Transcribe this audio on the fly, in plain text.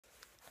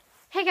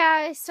Hey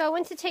guys, so I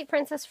went to take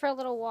Princess for a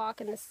little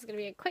walk, and this is going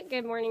to be a quick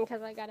good morning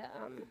because I got to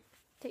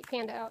take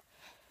Panda out.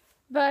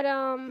 But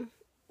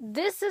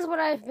this is what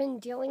I've been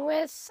dealing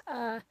with.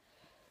 I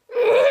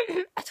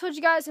told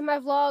you guys in my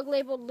vlog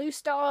labeled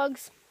Loose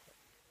Dogs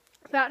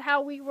about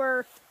how we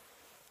were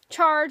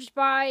charged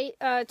by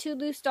two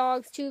loose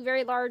dogs, two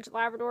very large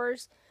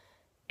Labradors.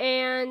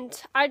 And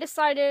I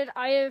decided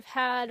I have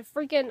had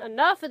freaking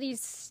enough of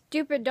these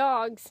stupid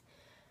dogs.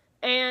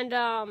 And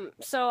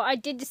so I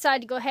did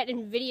decide to go ahead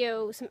and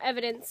video some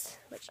evidence,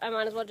 which I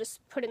might as well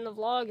just put in the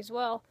vlog as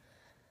well.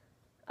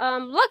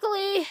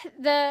 Luckily,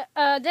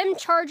 them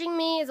charging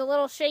me is a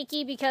little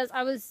shaky because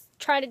I was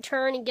trying to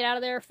turn and get out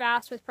of there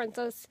fast with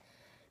Princess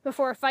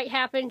before a fight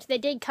happened. They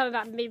did come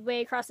about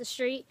midway across the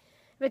street.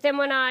 But then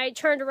when I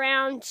turned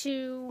around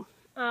to,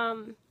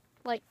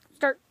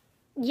 start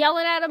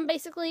yelling at him,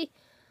 basically,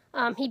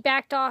 he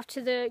backed off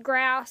to the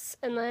grass,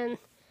 and then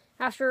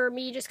after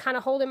me just kind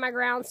of holding my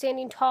ground,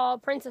 standing tall,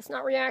 Princess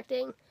not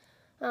reacting,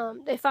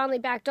 they finally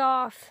backed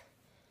off.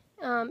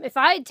 If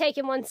I had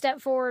taken one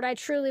step forward, I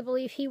truly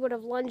believe he would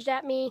have lunged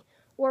at me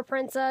or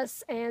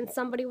Princess, and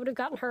somebody would have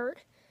gotten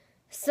hurt.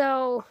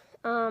 So,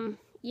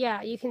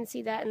 yeah, you can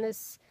see that in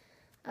this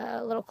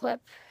little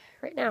clip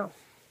right now.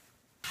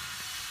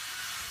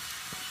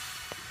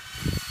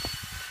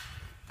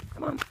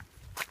 Come on.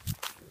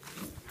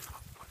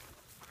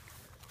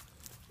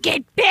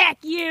 Get back,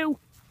 you!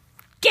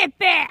 Get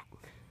back!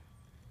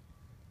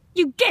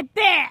 You get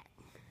back!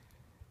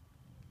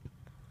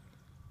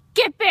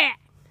 Get back!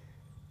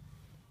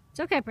 It's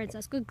okay,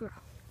 Princess. Good girl.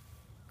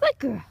 Good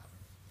girl.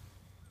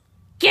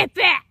 Get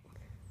back!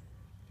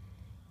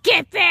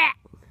 Get back!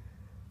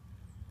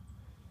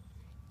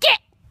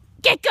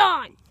 Get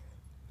gone!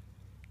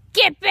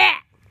 Get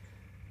back!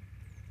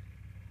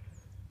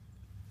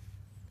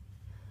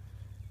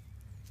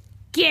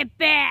 Get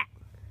back!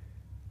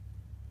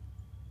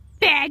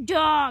 Bad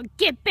dog!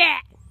 Get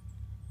back!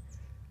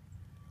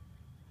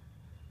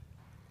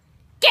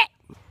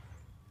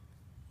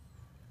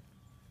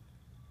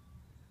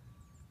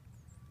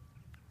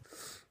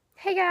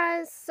 Hey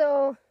guys,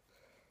 so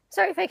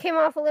sorry if I came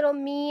off a little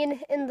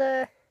mean in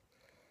the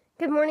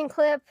good morning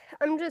clip.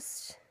 I'm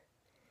just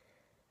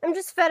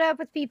fed up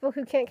with people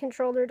who can't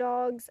control their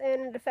dogs,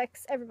 and it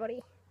affects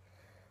everybody.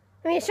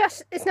 I mean,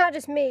 it's not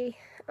just me.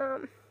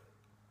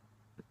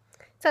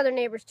 It's other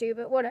neighbors too,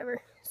 but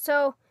whatever.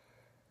 So,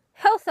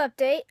 health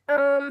update.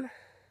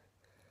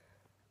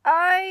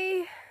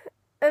 I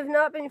have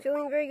not been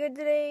feeling very good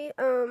today.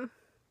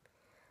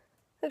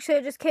 Actually,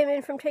 I just came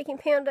in from taking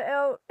Panda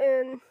out,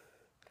 and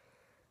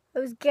I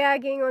was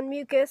gagging on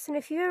mucus, and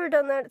if you've ever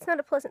done that, it's not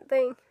a pleasant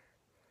thing.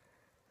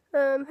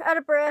 Out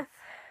of breath,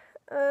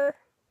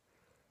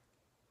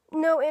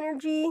 no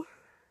energy,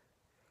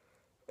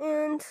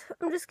 and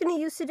I'm just going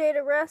to use today to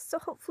rest, so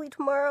hopefully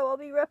tomorrow I'll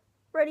be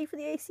ready for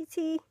the ACT.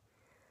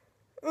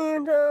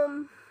 And,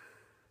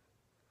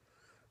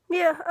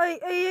 yeah, I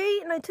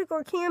ate and I took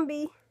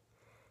Orkambi,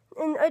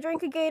 and I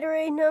drank a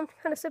Gatorade, now I'm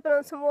kind of sipping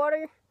on some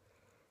water,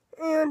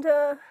 and,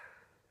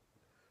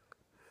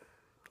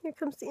 here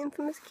comes the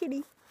infamous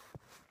kitty.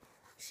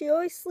 She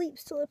always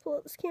sleeps till I pull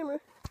out this camera.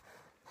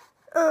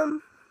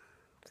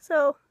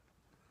 So,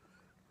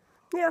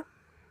 yeah.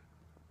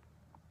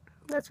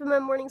 That's been my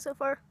morning so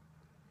far.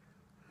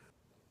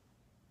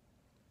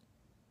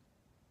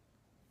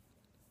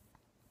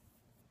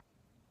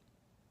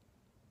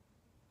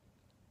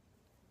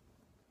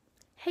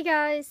 Hey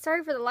guys,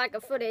 sorry for the lack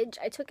of footage.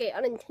 I took an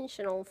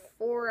unintentional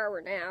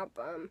 4-hour nap.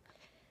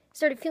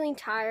 Started feeling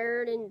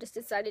tired and just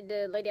decided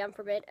to lay down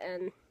for a bit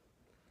and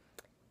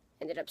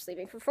ended up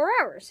sleeping for 4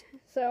 hours.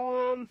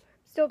 So,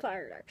 still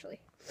tired,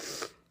 actually.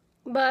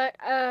 But,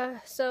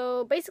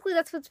 so, basically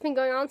that's what's been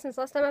going on since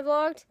last time I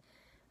vlogged.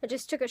 I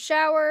just took a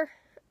shower.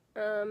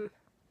 I'm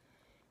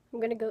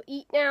gonna go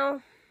eat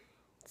now.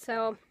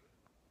 So,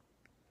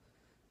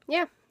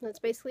 yeah, that's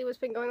basically what's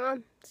been going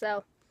on.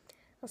 So,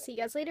 I'll see you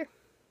guys later.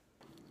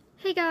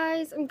 Hey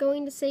guys, I'm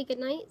going to say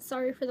goodnight.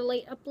 Sorry for the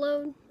late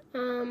upload.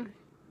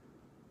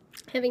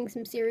 Having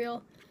some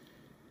cereal.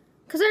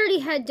 Because I already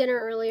had dinner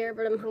earlier,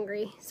 but I'm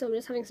hungry, so I'm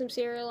just having some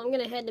cereal. I'm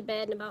going to head to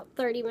bed in about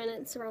 30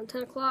 minutes, around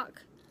 10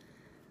 o'clock.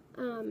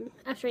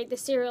 After I eat the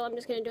cereal, I'm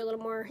just going to do a little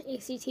more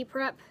ACT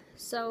prep.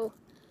 So,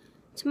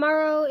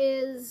 tomorrow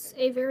is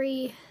a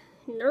very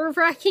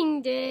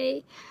nerve-wracking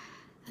day.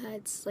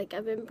 It's like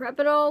I've been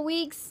prepping all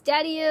week,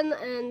 studying,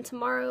 and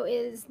tomorrow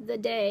is the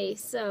day.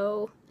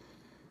 So,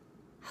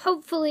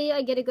 hopefully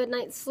I get a good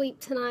night's sleep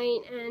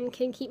tonight and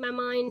can keep my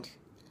mind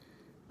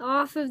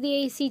off of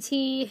the ACT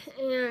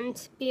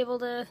and be able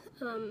to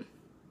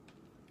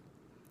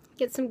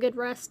get some good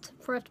rest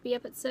before I have to be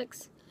up at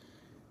 6.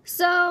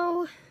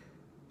 So,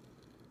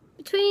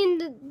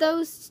 between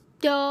those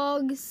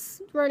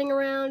dogs running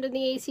around and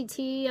the ACT,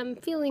 I'm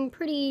feeling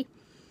pretty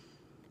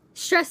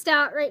stressed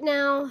out right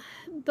now,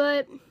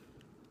 but,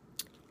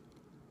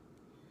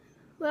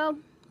 well,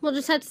 we'll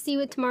just have to see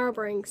what tomorrow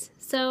brings.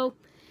 So,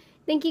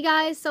 thank you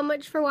guys so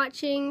much for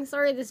watching.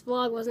 Sorry this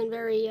vlog wasn't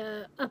very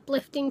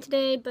uplifting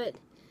today, but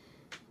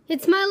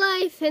it's my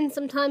life, and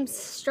sometimes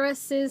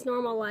stress is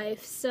normal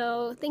life.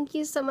 So thank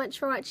you so much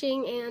for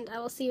watching, and I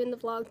will see you in the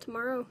vlog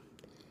tomorrow.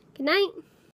 Good night.